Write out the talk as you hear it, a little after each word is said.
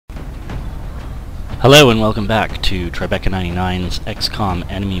Hello and welcome back to Tribeca99's XCOM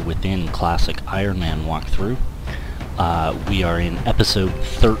Enemy Within Classic Ironman walkthrough. We are in episode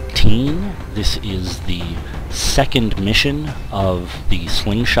 13. This is the second mission of the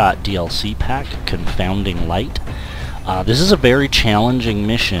Slingshot DLC pack, Confounding Light. This is a very challenging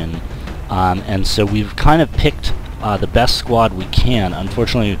mission, and so we've kind of picked the best squad we can.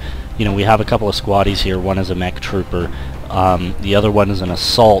 Unfortunately, you know, we have a couple of squaddies here. One is a mech trooper. The other one is an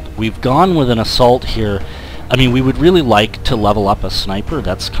assault. We've gone with an assault here. I mean, we would really like to level up a sniper.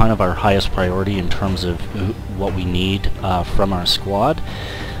 That's kind of our highest priority in terms of what we need from our squad.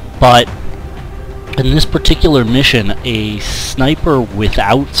 But in this particular mission, a sniper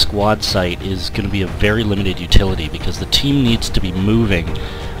without squad sight is going to be a very limited utility because the team needs to be moving.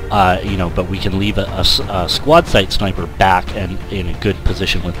 You know, but we can leave a squad sight sniper back and in a good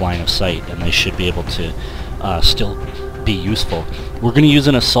position with line of sight, and they should be able to still be useful. We're going to use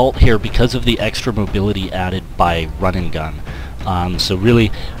an assault here because of the extra mobility added by run and gun. So really,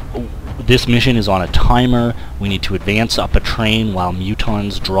 this mission is on a timer. We need to advance up a train while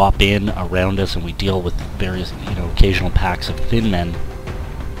mutons drop in around us, and we deal with various, you know, occasional packs of thin men.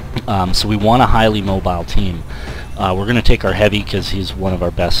 So we want a highly mobile team. We're going to take our heavy because he's one of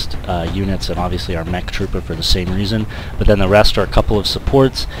our best units, and obviously our mech trooper for the same reason. But then the rest are a couple of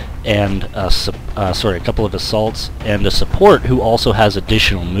supports and a couple of assaults and a support who also has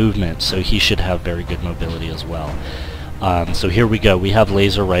additional movement, so he should have very good mobility as well. So here we go. We have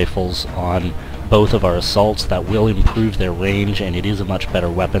laser rifles on both of our assaults that will improve their range, and it is a much better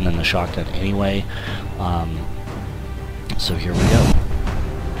weapon than the shotgun anyway. So here we go.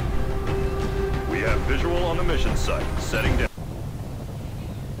 We have visual on the mission site. Setting down.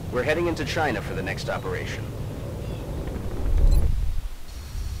 We're heading into China for the next operation.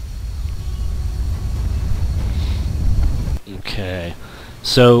 Okay,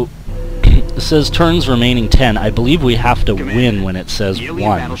 so it says turns remaining 10. I believe we have to win when it says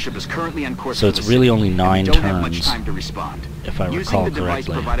 1. So it's really only 9 turns, if I recall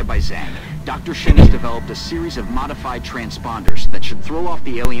correctly. Provided by Zhang, Dr. Shen has developed a series of modified transponders that should throw off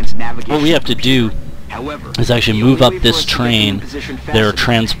the aliens' navigation. What we have to do is actually move up this train. There are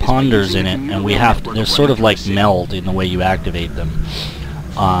transponders in it, and we have to, they're sort of like meld in the way you activate them.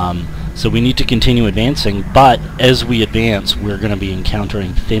 So we need to continue advancing, but as we advance, we're going to be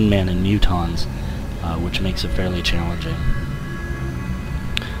encountering thin men and mutons, which makes it fairly challenging.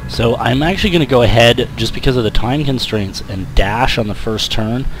 So I'm actually going to go ahead, just because of the time constraints, and dash on the first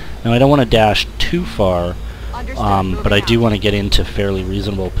turn. Now I don't want to dash too far, but I do want to get into fairly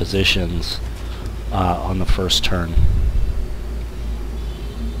reasonable positions on the first turn.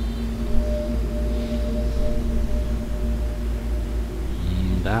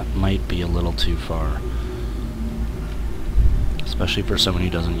 That might be a little too far, especially for someone who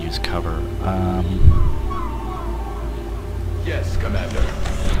doesn't use cover. Yes, Commander.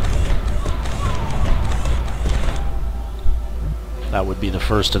 That would be the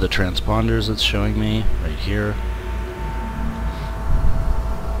first of the transponders it's showing me, right here.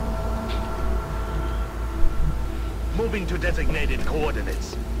 Moving to designated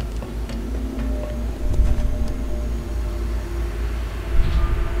coordinates.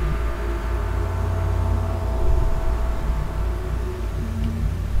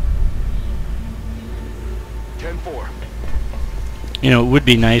 You know, it would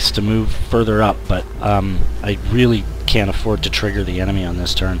be nice to move further up, but I really can't afford to trigger the enemy on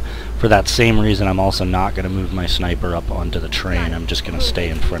this turn. For that same reason, I'm also not going to move my sniper up onto the train. I'm just going to stay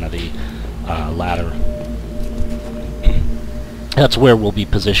in front of the ladder. That's where we'll be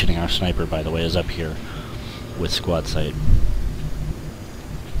positioning our sniper, by the way, is up here with squad sight.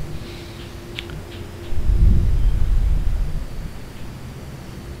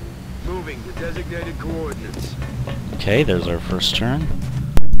 Moving to designated coordinates. Okay, there's our first turn.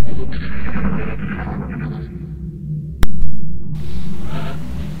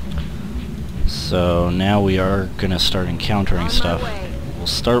 So now we are going to start encountering stuff. We'll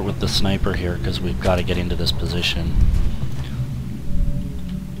start with the sniper here because we've got to get into this position.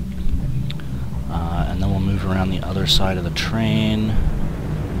 And then we'll move around the other side of the train,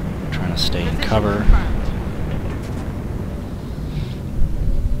 trying to stay in cover.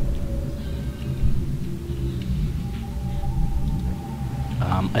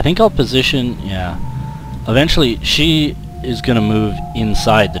 I think I'll position, yeah. Eventually, she is going to move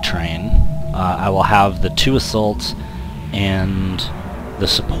inside the train. I will have the 2 assaults and the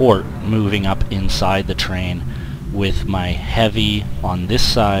support moving up inside the train with my heavy on this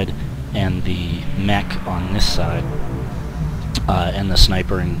side and the mech on this side, and the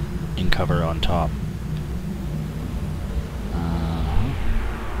sniper in cover on top.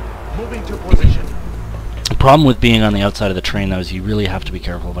 Moving to position. problem with being on the outside of the train, though, is you really have to be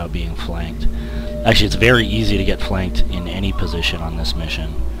careful about being flanked. Actually, it's very easy to get flanked in any position on this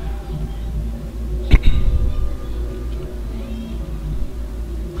mission.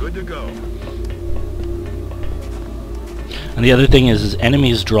 Good to go. And the other thing is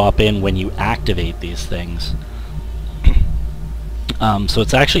enemies drop in when you activate these things. So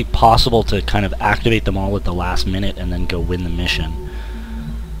it's actually possible to kind of activate them all at the last minute and then go win the mission.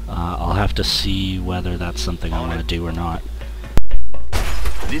 I'll have to see whether that's something I want to do or not.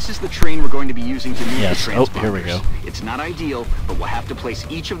 This is the train we're going to be using to move Yes. the Oh, transponders. here we go. It's not ideal, but we'll have to place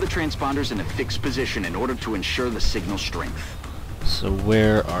each of the transponders in a fixed position in order to ensure the signal strength. So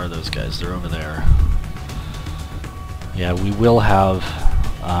where are those guys? They're over there. Yeah, we will have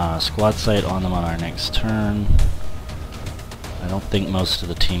squad sight on them on our next turn. I don't think most of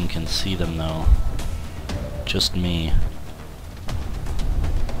the team can see them, though. Just me.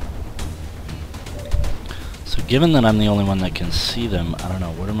 So given that I'm the only one that can see them, I don't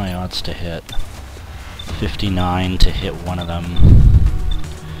know, what are my odds to hit? 59 to hit one of them.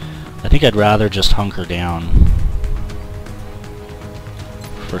 I think I'd rather just hunker down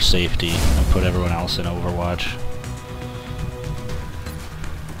for safety and put everyone else in Overwatch.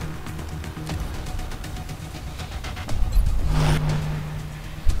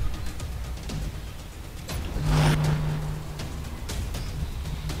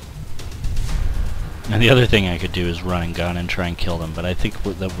 And the other thing I could do is run and gun and try and kill them, but I think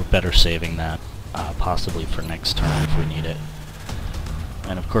we're better saving that possibly for next turn if we need it.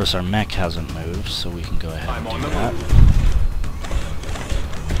 And of course our mech hasn't moved, so we can go ahead and do that.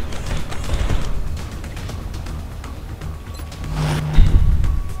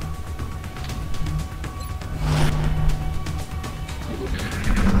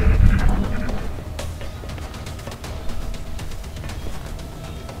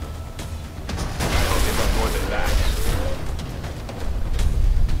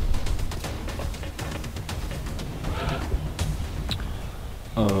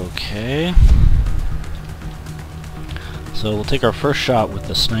 Okay. So we'll take our first shot with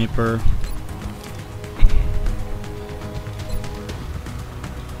the sniper.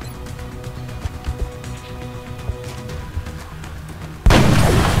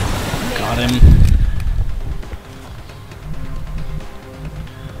 Got him.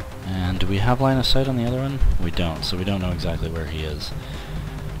 And do we have line of sight on the other one? We don't, so we don't know exactly where he is.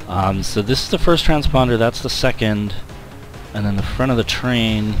 So this is the first transponder, that's the second. And then the front of the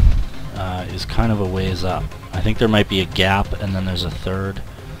train is kind of a ways up. I think there might be a gap and then there's a third.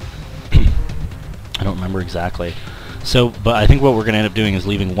 I don't remember exactly. So, but I think what we're going to end up doing is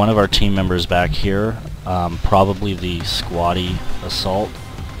leaving one of our team members back here, probably the squatty assault.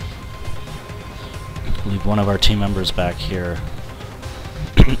 Leave one of our team members back here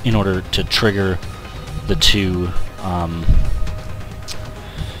in order to trigger the two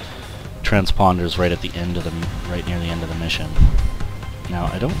transponders right at the end of the right near the end of the mission. Now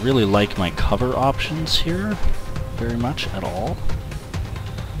I don't really like my cover options here very much at all.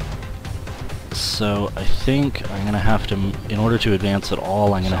 So I think I'm gonna have to, in order to advance at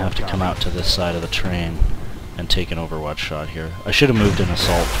all, I'm gonna have to come out to this side of the train and take an Overwatch shot here. I should have moved an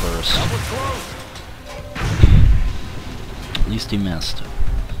assault first. At least he missed.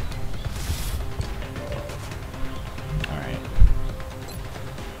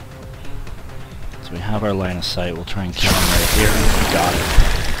 We have our line of sight. We'll try and kill him right here. We got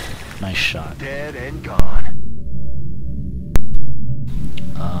it. Nice shot. Dead and gone.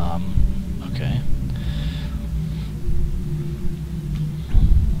 Okay.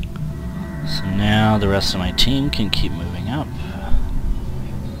 So now the rest of my team can keep moving up.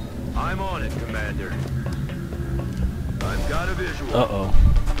 I'm on it, Commander. I've got a visual. Uh-oh.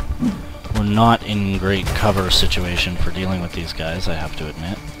 We're not in great cover situation for dealing with these guys, I have to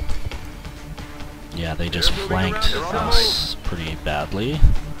admit. Yeah, they just flanked us pretty badly.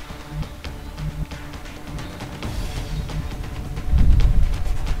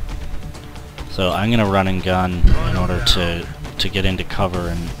 So I'm gonna run and gun in order to get into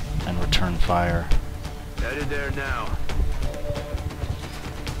cover and return fire. Headed there now.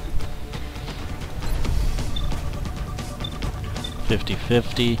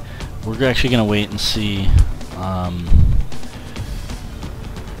 .50-50. We're actually gonna wait and see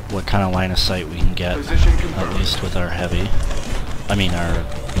what kind of line of sight we can get, at least with our heavy. I mean our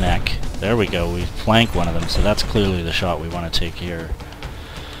mech. There we go, we flank one of them, so that's clearly the shot we want to take here.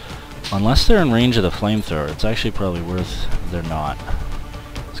 Unless they're in range of the flamethrower, it's actually probably worth, they're not.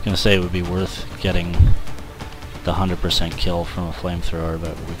 I was going to say it would be worth getting the 100% kill from a flamethrower,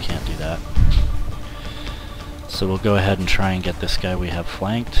 but we can't do that. So we'll go ahead and try and get this guy we have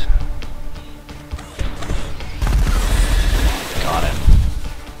flanked. Got him.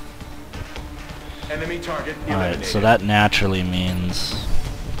 Enemy target Alright, eliminated. so that naturally means,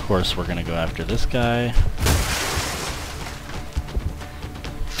 of course, we're gonna go after this guy.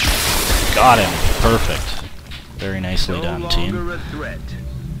 Got him! Perfect. Very nicely no done, longer team. a threat.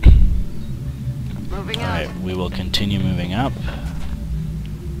 Moving up. Alright, we will continue moving up.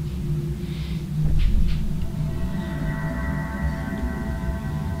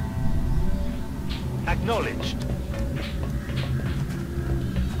 Acknowledged.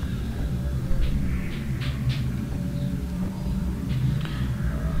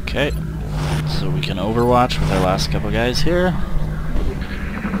 Okay, so we can overwatch with our last couple guys here.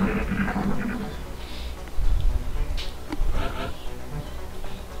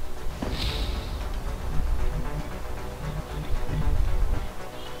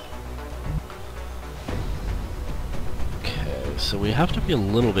 Okay, so we have to be a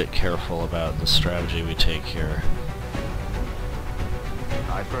little bit careful about the strategy we take here.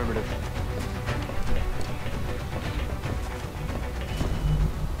 Affirmative.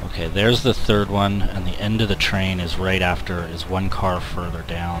 Okay, there's the third one, and the end of the train is right after, is one car further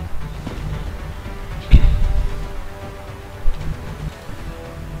down.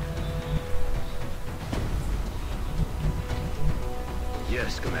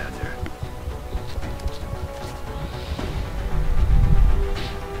 Yes, Commander.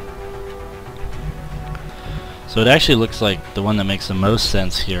 So it actually looks like the one that makes the most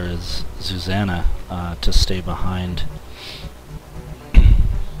sense here is Susanna, to stay behind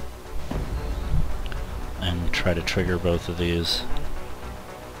and try to trigger both of these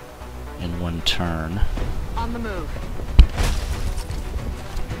in one turn. On the move.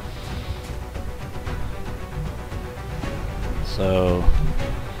 So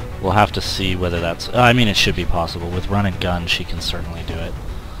we'll have to see whether that's... I mean, it should be possible. With run and gun, she can certainly do it.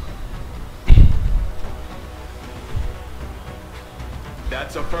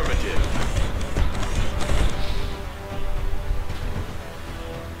 That's affirmative.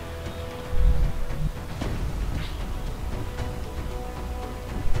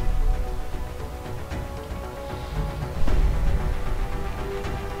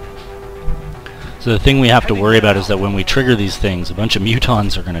 So the thing we have to worry about is that when we trigger these things, a bunch of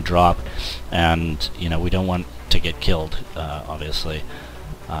mutons are going to drop, and you know, we don't want to get killed, obviously.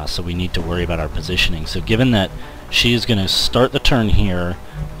 So we need to worry about our positioning. So given that she's going to start the turn here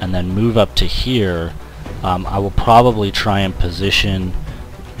and then move up to here, I will probably try and position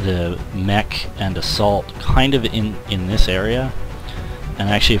the mech and assault kind of in this area. And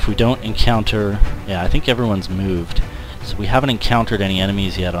actually, if we don't encounter... yeah, I think everyone's moved. So we haven't encountered any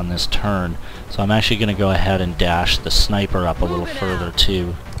enemies yet on this turn. So I'm actually going to go ahead and dash the sniper up a little further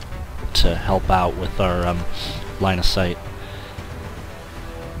too, to help out with our line of sight.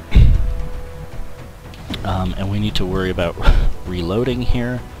 And we need to worry about reloading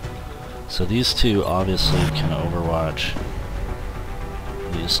here. So these two obviously can overwatch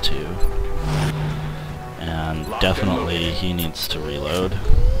these two. And definitely he needs to reload.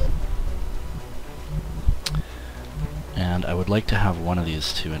 And I would like to have one of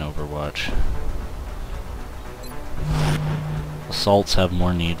these two in Overwatch. Assaults have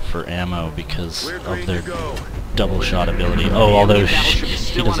more need for ammo because of their double shot ability. Oh, although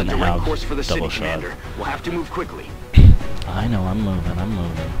he doesn't have double shot. We'll have to move quickly. I know, I'm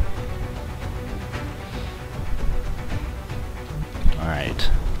moving. Alright.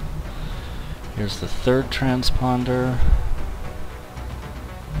 Here's the third transponder.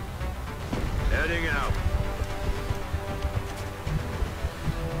 Heading out.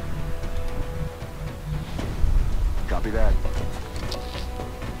 Copy that.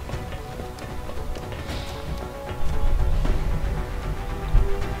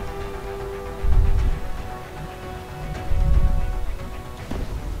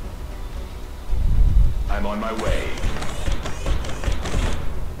 I'm on my way.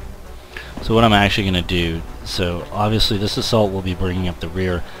 So what I'm actually going to do, so obviously this assault will be bringing up the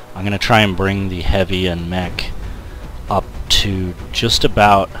rear. I'm going to try and bring the heavy and mech up to just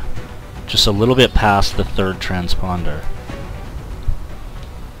a little bit past the third transponder.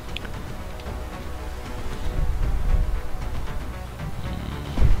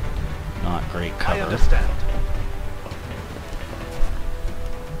 Not great cover. I understand.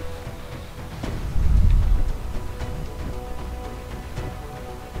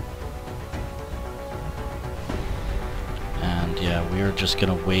 And yeah, we're just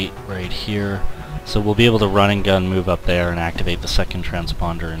going to wait right here. So we'll be able to run and gun, move up there, and activate the second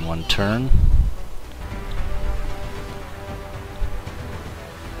transponder in one turn.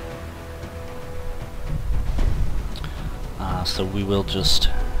 So we will just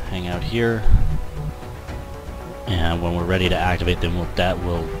hang out here And when we're ready to activate them,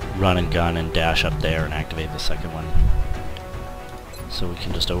 we'll run and gun and dash up there and activate the second one. So we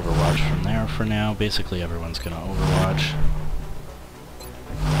can just overwatch from there for now. Basically everyone's gonna overwatch.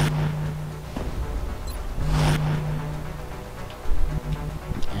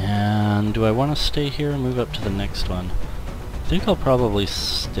 And do I want to stay here and move up to the next one? I think I'll probably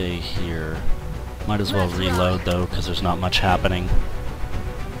stay here. Might as well reload though, because there's not much happening.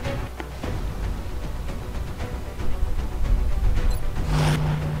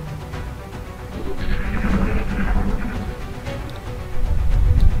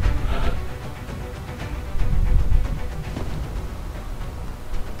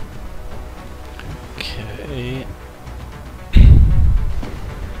 Okay.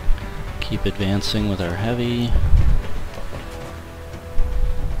 Keep advancing with our heavy.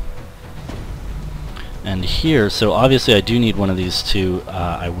 And here, so obviously I do need one of these two.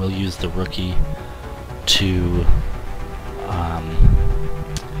 I will use the rookie to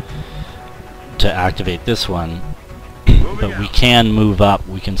activate this one. But we can move up.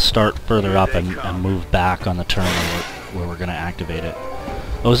 We can start further up and move back on the turn where we're going to activate it.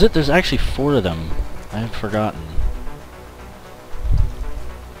 Oh, is it? There's actually 4 of them. I had forgotten.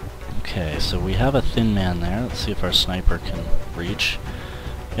 Okay, so we have a thin man there. Let's see if our sniper can reach.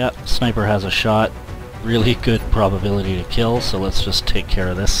 Yep, sniper has a shot. Really good probability to kill, so let's just take care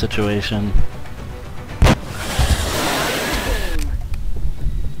of this situation.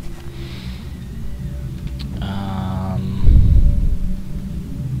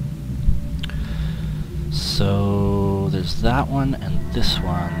 So there's that one and this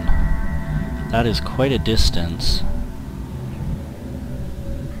one. That is quite a distance.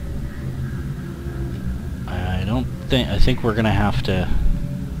 I think we're gonna have to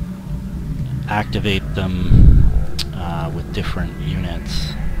activate them with different units.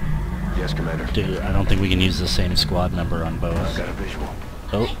 Yes, Commander. I don't think we can use the same squad member on both. I've got a visual.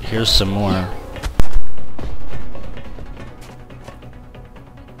 Oh, here's some more.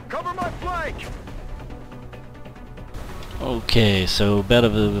 Cover my flank! Okay, so bit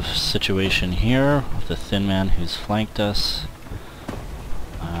of a situation here with the thin man who's flanked us.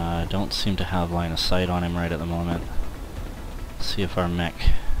 Don't seem to have line of sight on him right at the moment. Let's see if our mech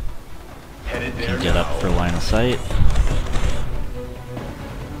can get up for line of sight.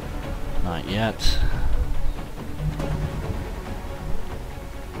 Not yet.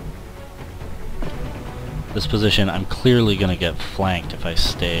 This position, I'm clearly going to get flanked if I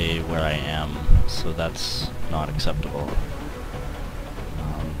stay where I am, so that's not acceptable.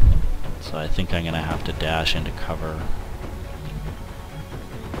 So I think I'm going to have to dash into cover.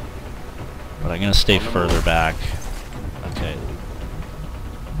 But I'm going to stay further back. Okay.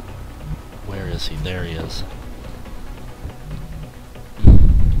 Where is he? There he is.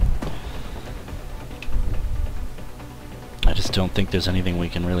 I just don't think there's anything we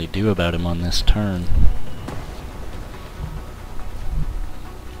can really do about him on this turn.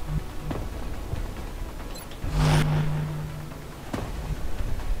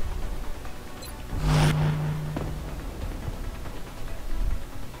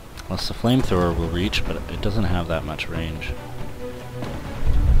 Unless the flamethrower will reach, but it doesn't have that much range.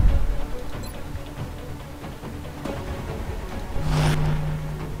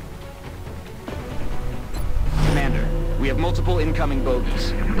 Commander, we have multiple incoming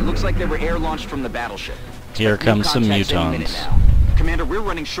bogies. It looks like they were air-launched from the battleship. Here comes some mutons. Commander, we're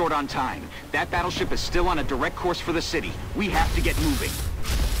running short on time. That battleship is still on a direct course for the city. We have to get moving.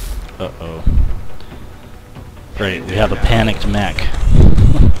 Uh-oh. Great, we have a panicked mech.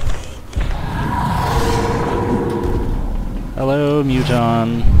 Hello,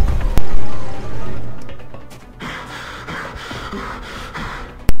 Muton.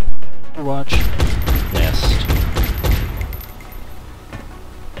 Watch. Missed.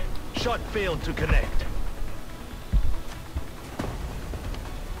 Shot failed to connect.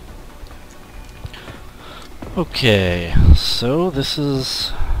 Okay, so this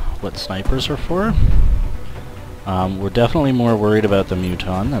is what snipers are for. We're definitely more worried about the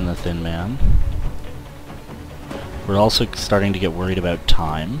Muton than the Thin Man. We're also starting to get worried about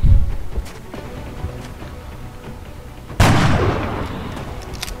time.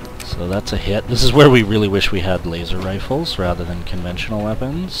 So that's a hit. This is where we really wish we had laser rifles rather than conventional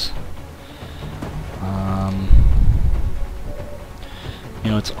weapons. You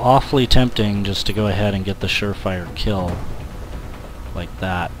know, it's awfully tempting just to go ahead and get the surefire kill like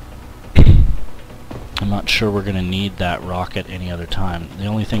that. I'm not sure we're going to need that rocket any other time. The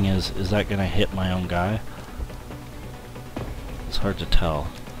only thing is that going to hit my own guy? It's hard to tell.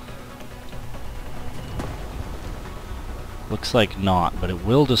 Looks like not, but it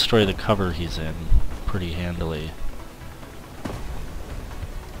will destroy the cover he's in. pretty handily.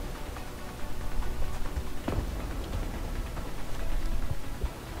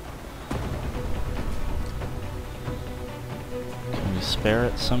 Can we spare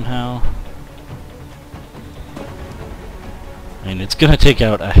it somehow? I mean, it's gonna take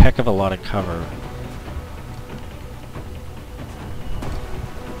out a heck of a lot of cover.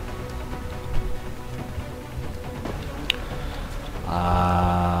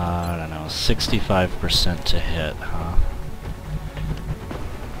 I don't know, 65% to hit, huh?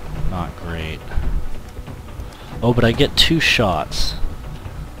 Not great. Oh, but I get 2 shots.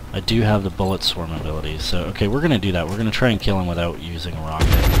 I do have the bullet swarm ability, so okay, we're gonna do that. We're gonna try and kill him without using a rocket.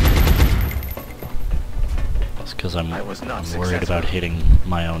 That's because I'm worried about hitting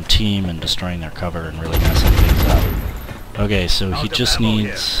my own team and destroying their cover and really messing things up. Okay, so he just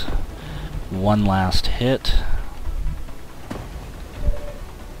needs one last hit.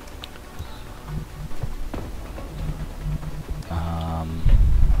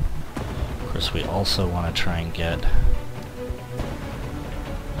 We also want to try and get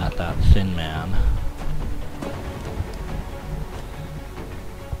at that thin man.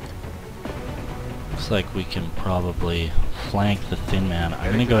 Looks like we can probably flank the thin man.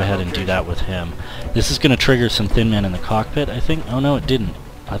 I'm going to go ahead and do that with him. This is going to trigger some thin men in the cockpit, I think. Oh no, it didn't.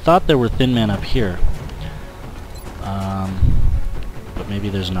 I thought there were thin men up here. But maybe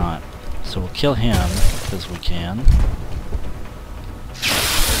there's not. So we'll kill him, because we can.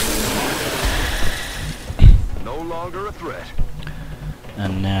 Longer a threat.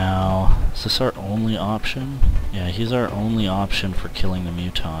 And now, is this our only option? Yeah, he's our only option for killing the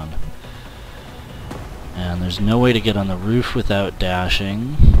muton. And there's no way to get on the roof without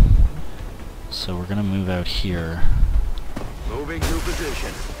dashing. So we're gonna move out here. Moving to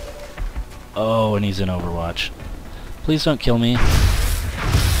position. Oh, and he's in Overwatch. Please don't kill me.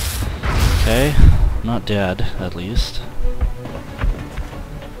 Okay, not dead, at least.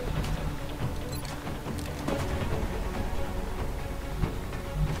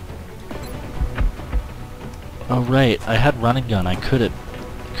 Oh right, I had run and gun. I could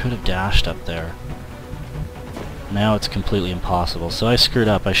have dashed up there. Now it's completely impossible. So I screwed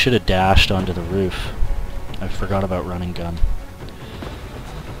up. I should have dashed onto the roof. I forgot about run and gun.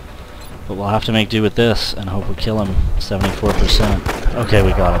 But we'll have to make do with this and hope we kill him. 74%. Okay,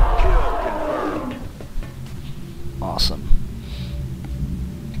 we got him. Awesome.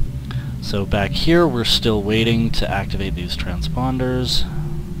 So back here we're still waiting to activate these transponders.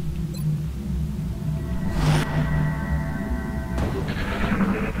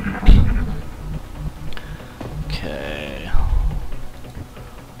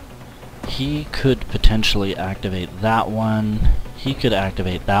 He could potentially activate that one. He could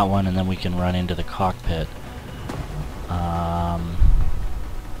activate that one, and then we can run into the cockpit. I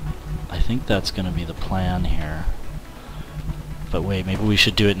think that's going to be the plan here. But wait, maybe we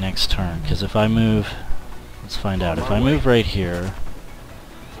should do it next turn, because if I move... Let's find out. If I move right here,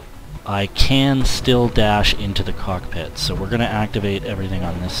 I can still dash into the cockpit, so we're going to activate everything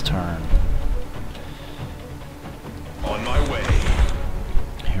on this turn. On my way.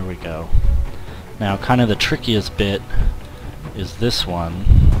 Here we go. Now, kind of the trickiest bit is this one.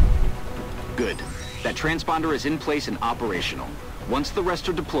 Good. That transponder is in place and operational. Once the rest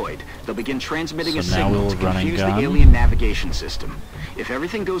are deployed, they'll begin transmitting a signal to confuse the alien navigation system. If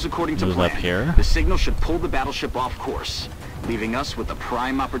everything goes according to plan, the signal should pull the battleship off course, leaving us with a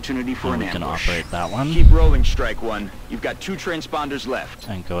prime opportunity for an ambush. We can operate that one. Keep rolling, Strike One. You've got 2 transponders left.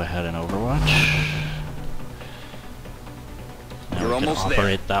 And go ahead and Overwatch. Now You're almost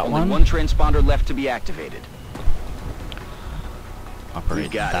there. That Only one transponder left to be activated.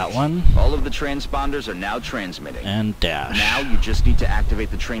 Operate that one. All of the transponders are now transmitting. And dash. Now you just need to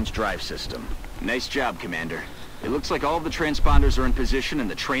activate the train's drive system. Nice job, Commander. It looks like all of the transponders are in position and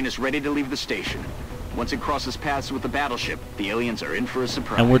the train is ready to leave the station. Once it crosses paths with the battleship, the aliens are in for a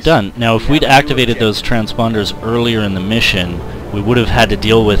surprise. And we're done. Now, if we'd activated those transponders earlier in the mission, we would have had to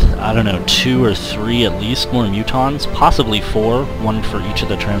deal with, I don't know, 2 or 3 at least more mutons, possibly 4, one for each of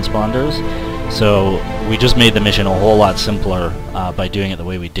the transponders. So we just made the mission a whole lot simpler by doing it the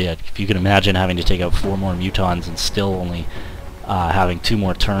way we did. If you can imagine having to take out 4 more mutons and still only having 2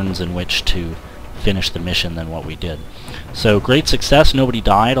 more turns in which to finish the mission than what we did. So great success. Nobody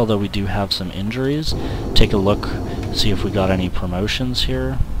died, although we do have some injuries. Take a look, see if we got any promotions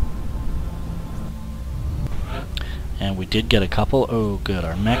here. And we did get a couple. Oh good,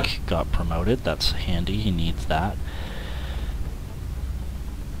 our mech got promoted. That's handy, he needs that.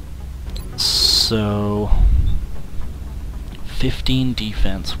 So 15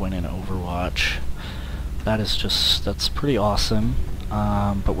 defense when in Overwatch. That is just, that's pretty awesome.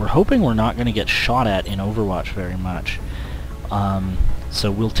 but we're hoping we're not going to get shot at in Overwatch very much. So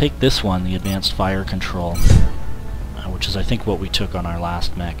we'll take this one, the Advanced Fire Control, which is I think what we took on our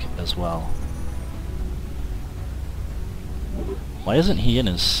last mech as well. Why isn't he in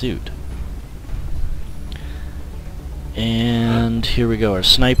his suit? And here we go. Our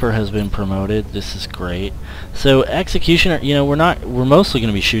sniper has been promoted. This is great. So executioner, you know, we're mostly going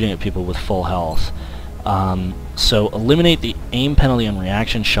to be shooting at people with full health. So eliminate the aim penalty on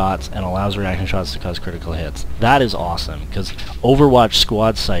reaction shots and allows reaction shots to cause critical hits. That is awesome, because Overwatch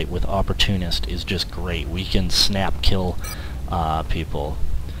squad sight with Opportunist is just great. We can snap kill people.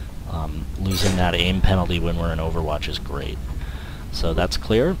 Losing that aim penalty when we're in Overwatch is great. So that's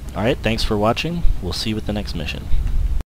clear. Alright, thanks for watching. We'll see you with the next mission.